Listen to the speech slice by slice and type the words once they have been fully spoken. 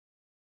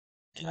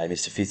Hey,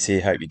 Mr. Fitz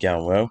here. Hope you're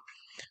going well.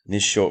 In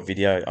this short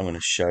video, I'm going to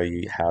show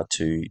you how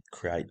to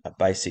create a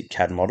basic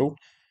CAD model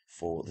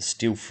for the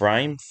steel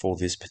frame for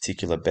this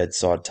particular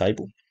bedside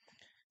table.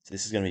 So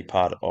this is going to be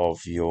part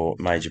of your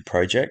major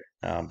project,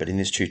 but in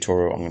this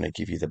tutorial, I'm going to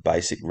give you the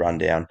basic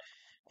rundown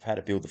of how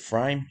to build the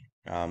frame,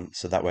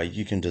 so that way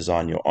you can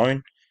design your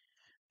own.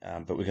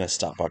 But we're going to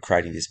start by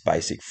creating this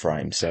basic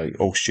frame. So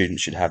all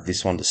students should have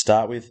this one to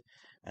start with,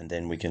 and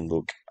then we can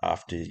look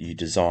after you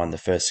design the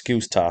first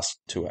skills task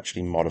to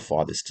actually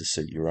modify this to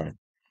suit your own.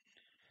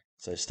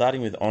 So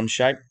starting with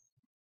OnShape,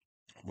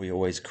 we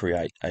always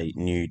create a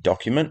new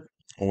document.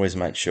 Always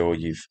make sure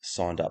you've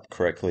signed up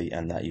correctly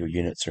and that your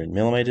units are in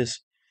millimeters.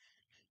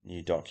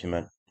 New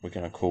document. We're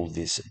going to call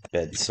this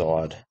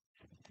Bedside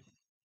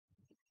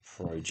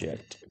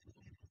Project.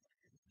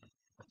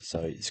 So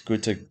it's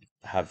good to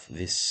have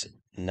this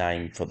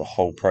name for the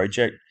whole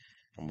project.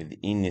 And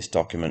within this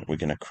document, we're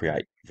going to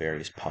create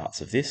various parts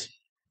of this.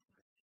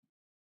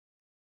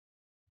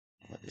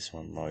 Let this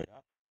one load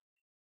up.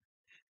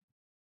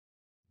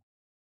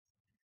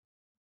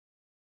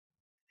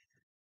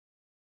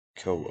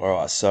 Cool. All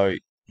right. So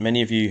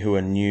many of you who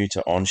are new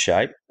to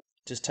OnShape,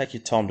 just take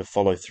your time to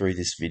follow through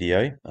this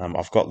video.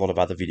 I've got a lot of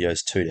other videos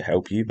too to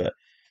help you, but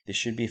this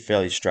should be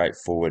fairly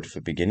straightforward for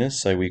beginners.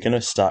 So we're going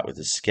to start with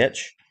a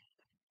sketch.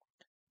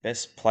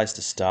 Best place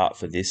to start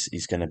for this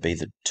is going to be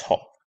the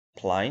top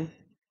plane.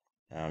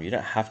 You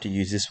don't have to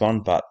use this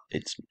one, but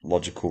it's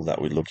logical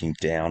that we're looking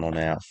down on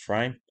our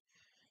frame.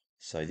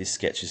 So this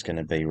sketch is going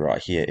to be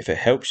right here. If it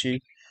helps you,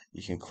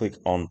 you can click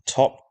on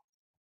top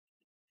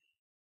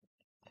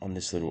on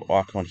this little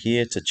icon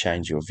here to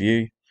change your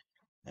view.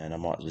 And I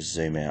might just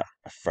zoom out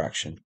a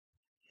fraction.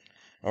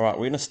 All right,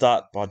 we're going to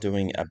start by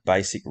doing a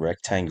basic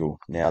rectangle.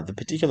 Now, the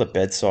particular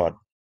bedside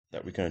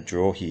that we're going to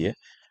draw here,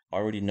 I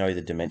already know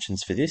the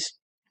dimensions for this.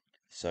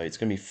 So it's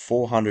going to be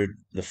 400,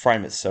 the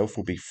frame itself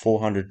will be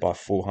 400 by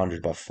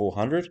 400 by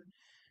 400,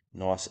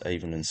 nice,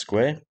 even and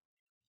square.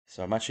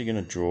 So I'm actually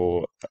going to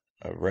draw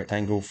a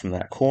rectangle from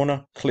that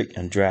corner, click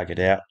and drag it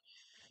out.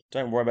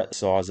 Don't worry about the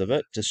size of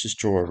it, just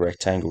draw a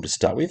rectangle to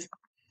start with.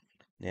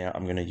 Now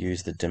I'm going to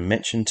use the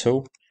dimension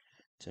tool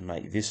to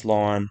make this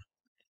line,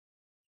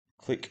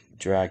 click,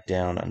 drag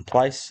down and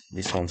place.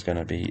 This one's going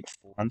to be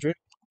 400.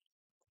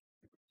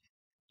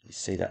 You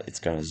see that it's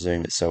going to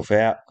zoom itself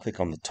out. Click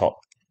on the top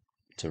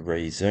to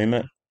re-zoom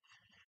it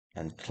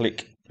and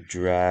click,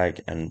 drag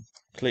and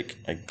click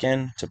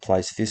again to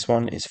place this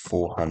one is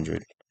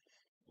 400.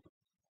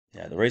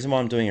 Now the reason why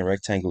I'm doing a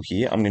rectangle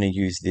here, I'm going to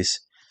use this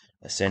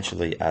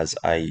essentially as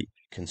a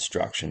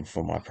construction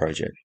for my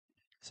project.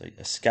 So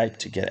escape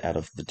to get out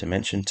of the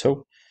dimension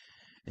tool.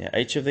 Now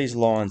each of these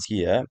lines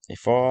here,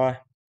 if I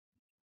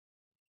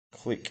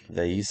click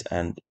these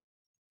and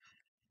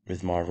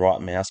with my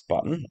right mouse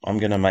button, I'm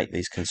going to make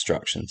these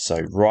constructions.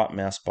 So right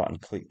mouse button,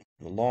 click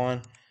the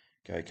line,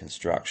 go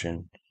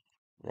construction,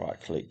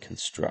 right click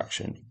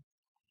construction,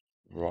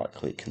 right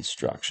click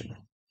construction.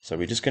 So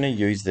we're just going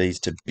to use these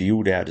to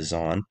build our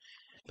design,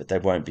 but they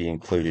won't be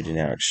included in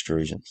our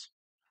extrusions.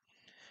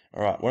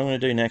 All right, what I'm going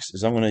to do next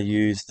is I'm going to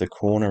use the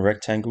corner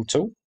rectangle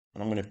tool,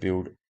 and I'm going to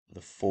build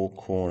the four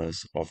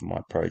corners of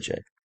my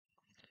project.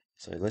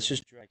 So let's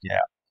just drag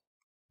out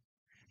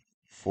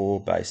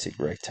four basic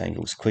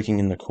rectangles, clicking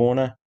in the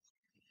corner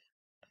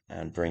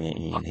and bringing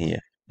it in here.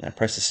 Now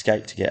press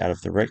escape to get out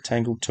of the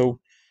rectangle tool.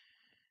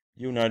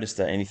 You'll notice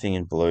that anything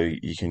in blue,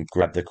 you can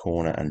grab the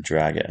corner and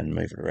drag it and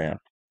move it around.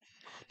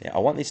 Now I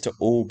want this to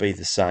all be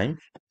the same.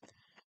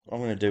 What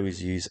I'm going to do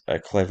is use a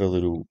clever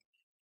little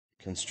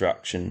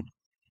construction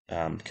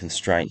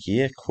constraint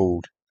here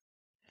called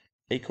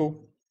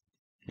equal.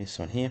 This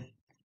one here.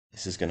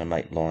 This is going to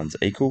make lines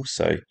equal.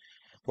 So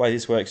the way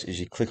this works is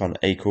you click on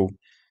equal,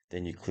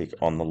 then you click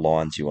on the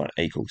lines you want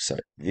equal. So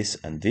this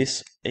and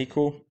this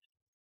equal.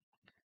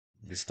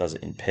 This does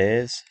it in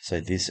pairs.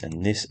 So this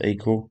and this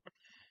equal.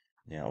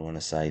 Now I want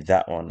to say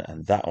that one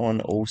and that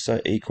one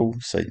also equal.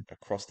 So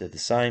across they're the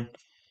same.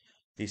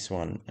 This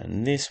one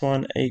and this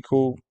one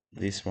equal.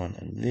 This one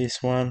and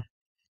this one.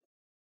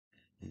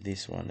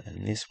 This one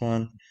and this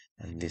one.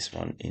 And this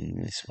one in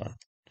this one.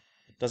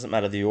 Doesn't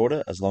matter the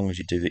order, as long as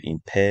you do it in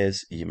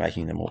pairs, you're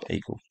making them all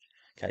equal.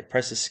 Okay,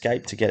 press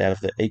escape to get out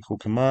of the equal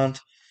command.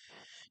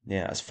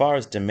 Now, as far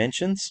as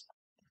dimensions,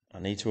 I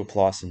need to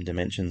apply some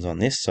dimensions on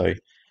this. So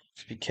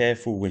just be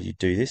careful when you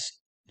do this.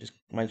 Just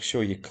make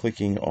sure you're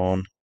clicking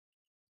on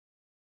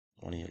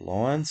one of your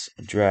lines,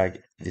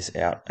 drag this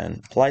out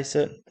and place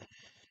it.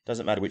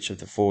 Doesn't matter which of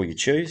the four you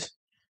choose,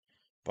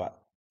 but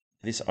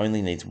this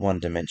only needs one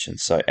dimension.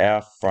 So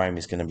our frame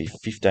is going to be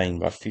 15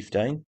 by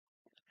 15.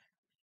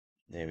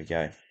 There we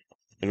go.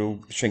 It all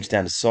shrinks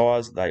down to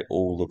size. They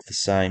all look the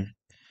same.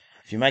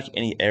 If you make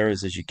any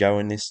errors as you go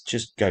in this,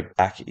 just go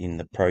back in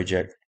the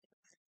project,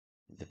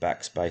 the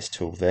backspace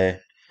tool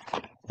there.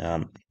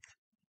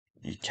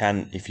 You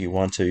can, if you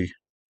want to,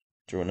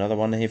 draw another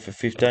one here for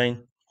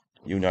 15.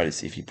 You'll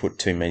notice if you put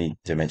too many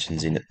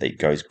dimensions in it, it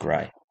goes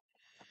grey.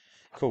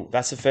 Cool,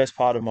 that's the first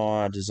part of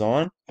my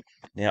design.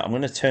 Now I'm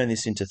going to turn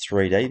this into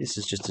 3D. This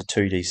is just a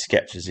 2D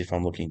sketch as if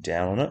I'm looking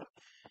down on it.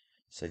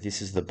 So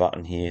this is the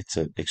button here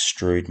to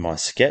extrude my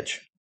sketch.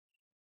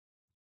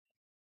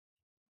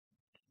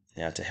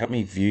 Now to help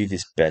me view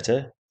this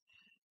better,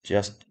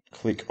 just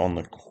click on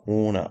the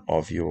corner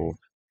of your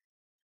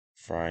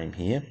frame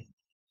here.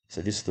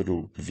 So this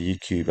little view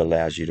cube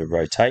allows you to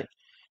rotate.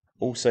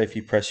 Also, if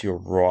you press your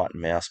right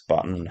mouse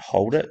button and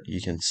hold it, you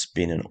can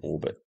spin an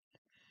orbit.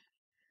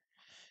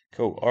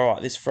 Cool. All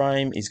right, this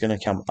frame is going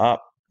to come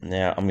up.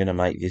 Now I'm going to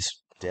make this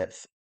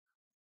depth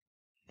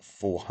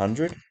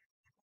 400.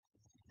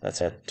 That's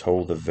how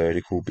tall the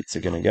vertical bits are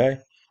going to go.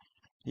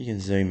 You can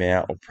zoom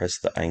out or press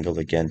the angle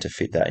again to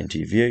fit that into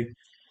your view,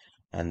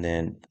 and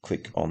then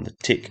click on the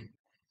tick.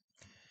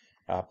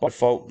 By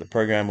default, the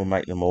program will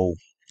make them all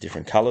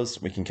different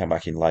colors. We can come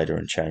back in later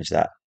and change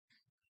that.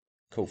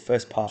 Cool,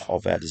 first part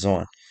of our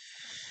design.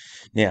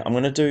 Now I'm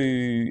going to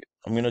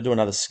do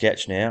another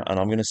sketch now, and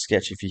I'm going to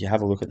sketch, if you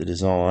have a look at the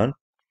design,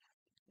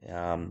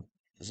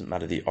 doesn't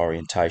matter the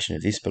orientation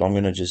of this, but I'm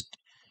going to just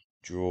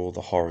draw the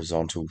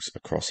horizontals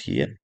across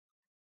here.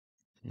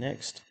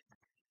 Next.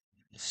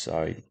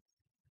 So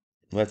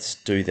let's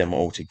do them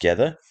all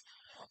together.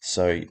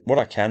 So what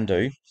I can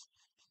do,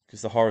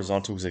 because the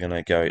horizontals are going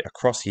to go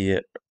across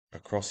here,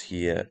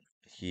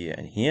 here,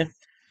 and here,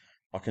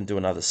 I can do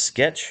another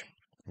sketch.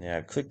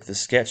 Now click the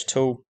sketch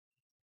tool.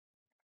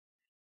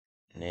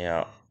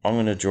 Now I'm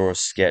going to draw a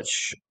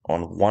sketch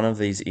on one of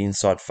these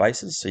inside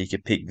faces. So you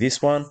could pick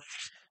this one,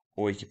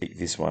 or you could pick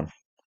this one.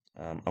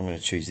 I'm going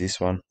to choose this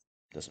one.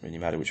 Doesn't really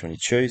matter which one you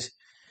choose.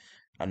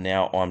 And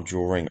now I'm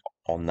drawing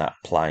on that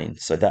plane.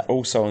 So that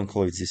also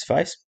includes this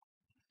face.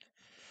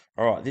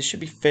 All right, this should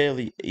be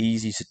fairly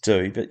easy to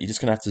do, but you're just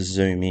going to have to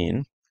zoom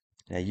in.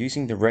 Now,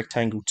 using the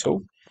rectangle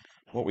tool,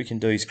 what we can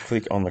do is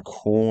click on the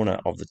corner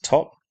of the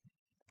top,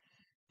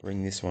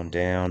 bring this one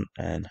down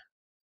and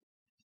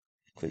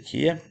click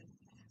here.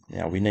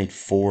 Now, we need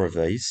 4 of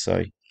these,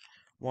 so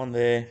one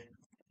there,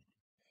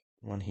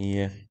 one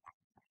here.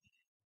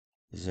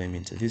 Zoom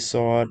into this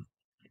side,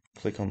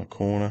 click on the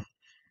corner.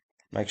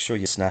 Make sure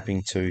you're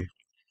snapping to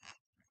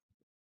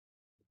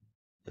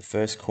the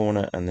first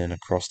corner and then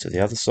across to the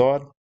other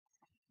side.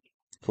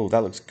 Cool,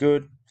 that looks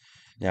good.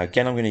 Now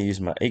again, I'm going to use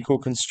my equal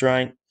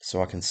constraint,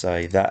 so I can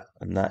say that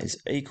and that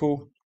is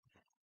equal.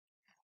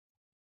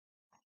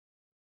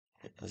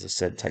 As I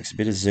said, it takes a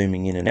bit of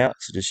zooming in and out,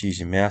 so just use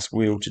your mouse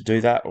wheel to do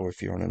that, or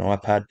if you're on an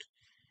iPad,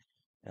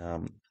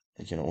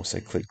 you can also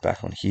click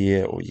back on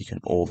here, or you can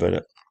orbit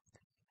it.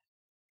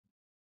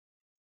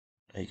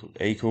 Equal,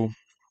 equal,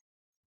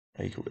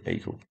 equal,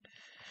 equal.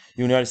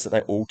 You'll notice that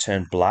they all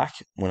turn black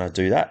when I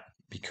do that,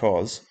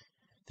 because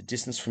the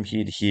distance from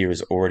here to here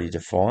is already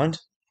defined.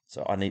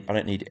 So I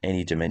don't need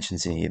any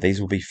dimensions in here. These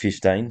will be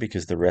 15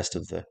 because the rest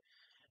of the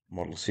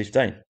model is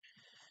 15.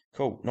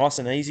 Cool, nice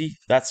and easy.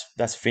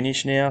 That's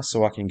finished now,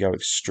 so I can go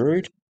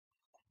extrude.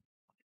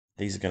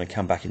 These are going to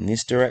come back in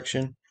this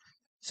direction,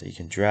 so you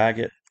can drag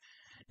it.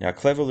 Now, a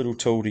clever little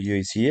tool to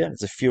use here.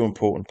 There's a few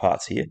important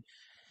parts here.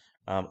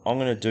 I'm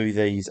going to do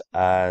these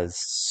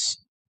as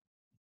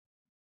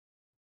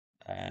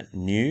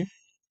new.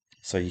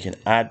 So you can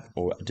add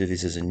or do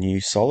this as a new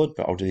solid,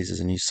 but I'll do this as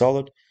a new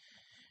solid.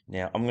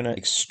 Now I'm going to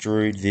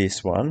extrude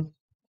this one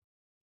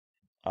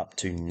up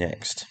to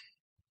next.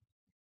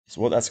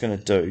 So what that's going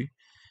to do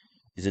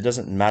is, it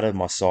doesn't matter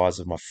my size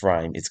of my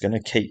frame, it's going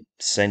to keep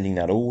sending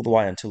that all the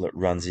way until it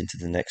runs into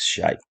the next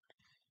shape.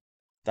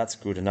 That's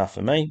good enough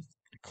for me.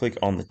 Click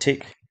on the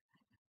tick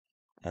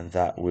and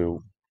that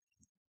will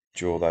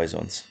draw those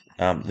ones.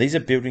 These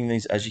are building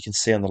these, as you can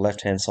see on the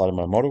left hand side of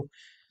my model,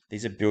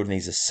 these are building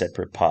these as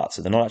separate parts.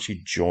 So they're not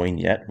actually joined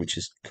yet, which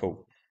is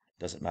cool.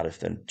 Doesn't matter if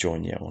they're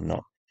joined yet or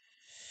not.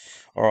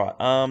 All right,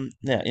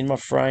 now in my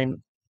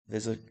frame,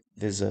 there's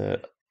a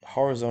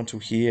horizontal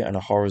here and a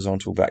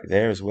horizontal back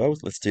there as well.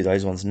 Let's do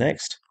those ones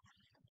next.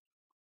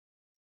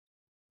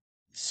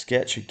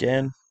 Sketch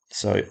again.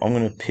 So I'm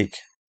going to pick,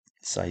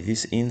 say,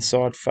 this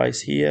inside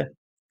face here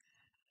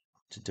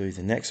to do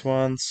the next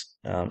ones.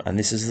 And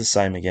this is the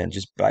same again,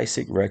 just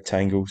basic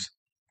rectangles.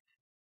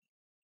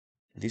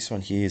 This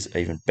one here is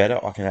even better.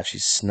 I can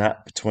actually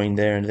snap between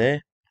there and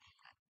there.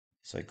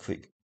 So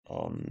click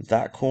on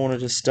that corner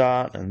to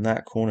start and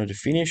that corner to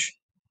finish.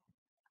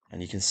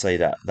 And you can see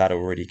that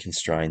already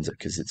constrains it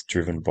because it's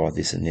driven by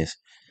this and this.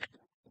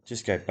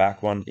 Just go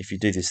back one if you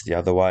do this the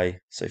other way.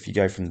 So if you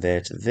go from there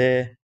to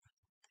there,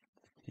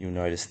 you'll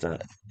notice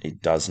that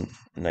it doesn't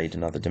need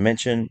another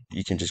dimension.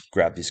 You can just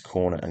grab this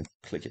corner and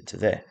click it to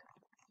there.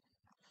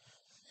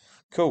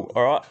 Cool,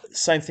 all right,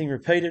 same thing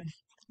repeated.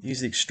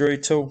 Use the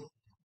extrude tool.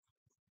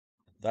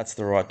 That's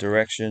the right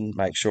direction.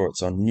 Make sure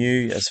it's on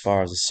new as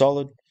far as a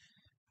solid,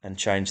 and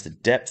change the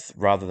depth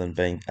rather than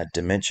being a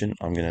dimension.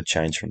 I'm going to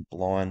change from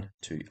blind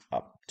to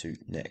up to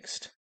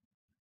next.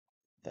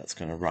 That's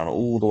going to run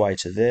all the way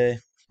to there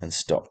and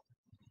stop.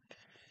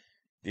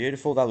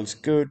 Beautiful, that looks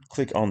good.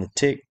 Click on the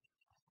tick.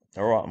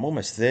 All right, I'm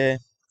almost there.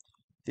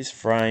 This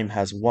frame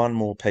has one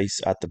more piece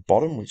at the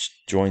bottom, which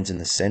joins in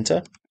the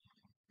center.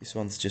 This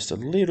one's just a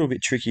little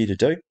bit tricky to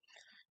do,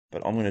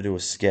 but I'm going to do a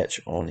sketch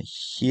on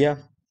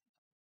here,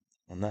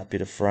 on that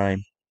bit of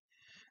frame,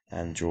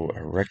 and draw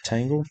a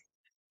rectangle.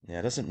 Now,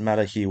 it doesn't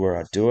matter here where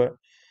I do it.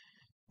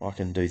 I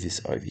can do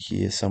this over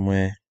here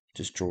somewhere.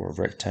 Just draw a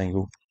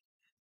rectangle.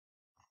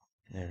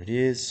 There it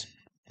is.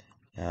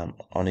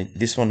 On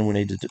this one, we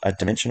need a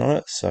dimension on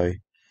it. So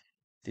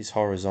this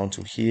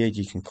horizontal here,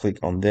 you can click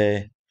on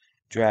there,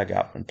 drag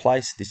up and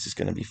place. This is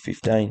going to be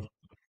 15.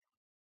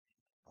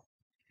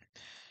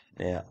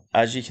 Now,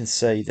 as you can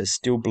see, there's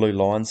still blue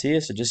lines here.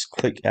 So just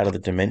click out of the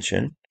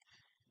dimension.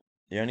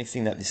 The only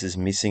thing that this is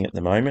missing at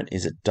the moment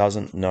is it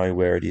doesn't know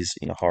where it is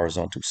in a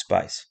horizontal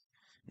space.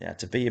 Now,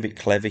 to be a bit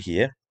clever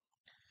here,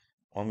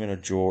 I'm going to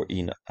draw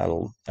in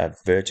a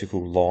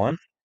vertical line.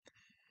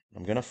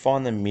 I'm going to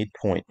find the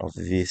midpoint of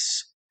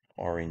this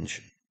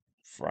orange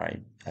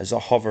frame. As I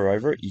hover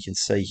over it, you can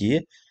see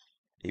here,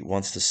 it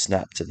wants to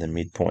snap to the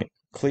midpoint.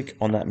 Click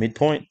on that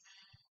midpoint.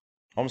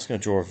 I'm just going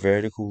to draw a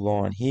vertical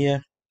line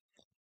here.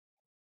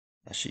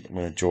 Actually, I'm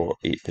going to draw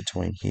it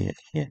between here and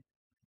here.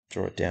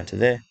 Draw it down to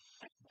there.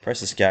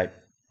 Press escape.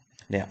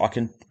 Now I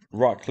can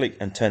right click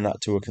and turn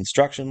that to a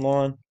construction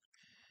line.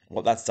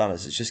 What that's done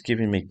is it's just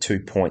giving me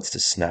 2 points to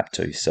snap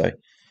to. So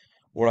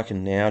what I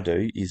can now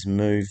do is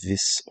move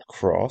this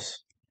across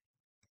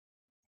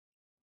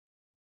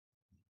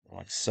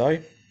like so.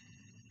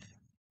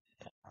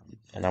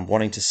 And I'm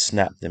wanting to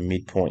snap the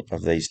midpoint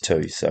of these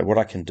two. So what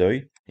I can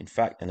do, in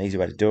fact, an easy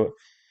way to do it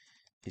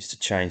is to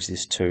change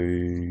this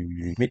to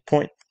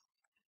midpoint.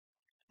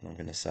 I'm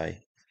going to say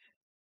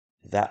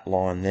that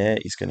line there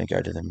is going to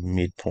go to the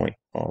midpoint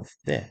of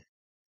there.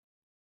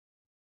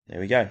 There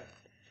we go.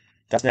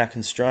 That's now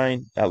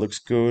constrained. That looks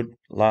good.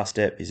 Last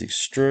step is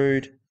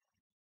extrude.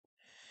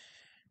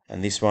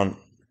 And this one,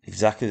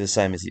 exactly the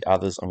same as the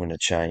others, I'm going to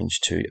change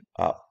to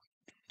up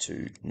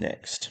to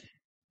next.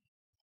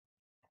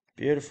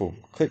 Beautiful.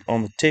 Click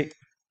on the tick.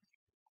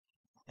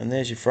 And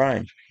there's your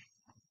frame.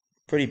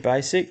 Pretty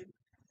basic,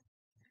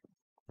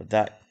 but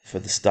that for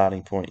the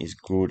starting point is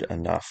good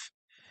enough.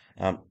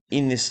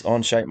 In this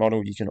OnShape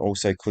model, you can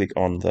also click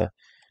on the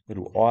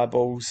little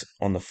eyeballs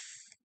on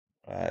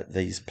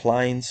these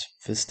planes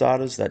for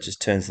starters. That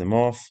just turns them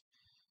off.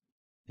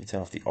 You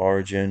turn off the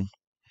origin,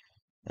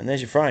 and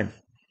there's your frame.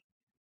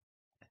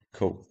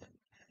 Cool.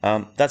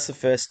 That's the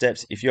first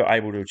steps. If you're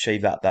able to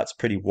achieve that, that's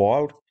pretty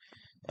wild.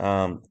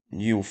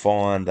 You'll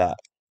find that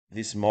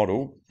this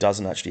model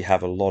doesn't actually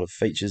have a lot of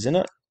features in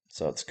it.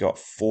 So it's got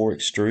 4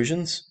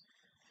 extrusions.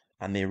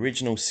 And the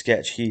original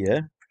sketch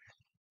here,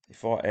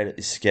 if I edit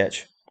this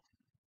sketch,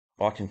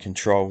 I can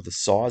control the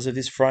size of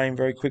this frame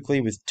very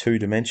quickly with 2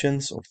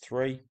 dimensions or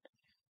 3.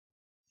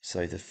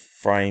 So the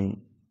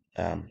frame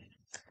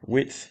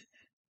width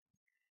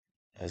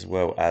as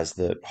well as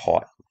the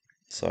height.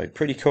 So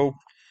pretty cool.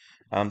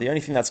 The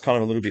only thing that's kind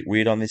of a little bit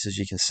weird on this is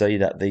you can see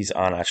that these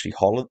aren't actually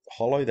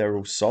hollow, they're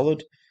all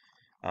solid.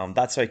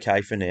 That's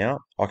okay for now.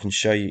 I can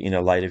show you in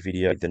a later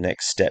video the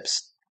next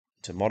steps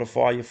to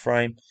modify your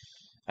frame.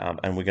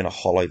 And we're going to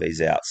hollow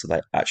these out so they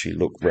actually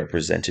look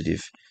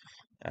representative.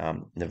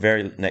 In the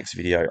very next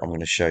video, I'm going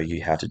to show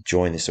you how to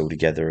join this all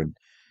together and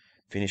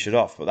finish it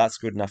off. But that's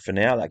good enough for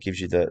now. That gives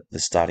you the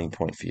starting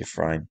point for your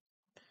frame.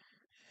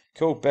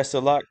 Cool, best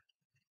of luck.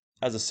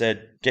 As I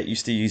said, get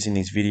used to using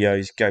these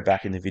videos. Go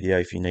back in the video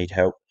if you need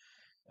help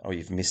or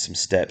you've missed some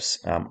steps.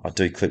 I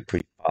do click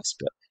pretty fast,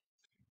 but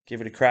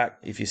give it a crack.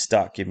 If you're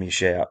stuck, give me a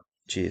shout.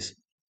 Cheers.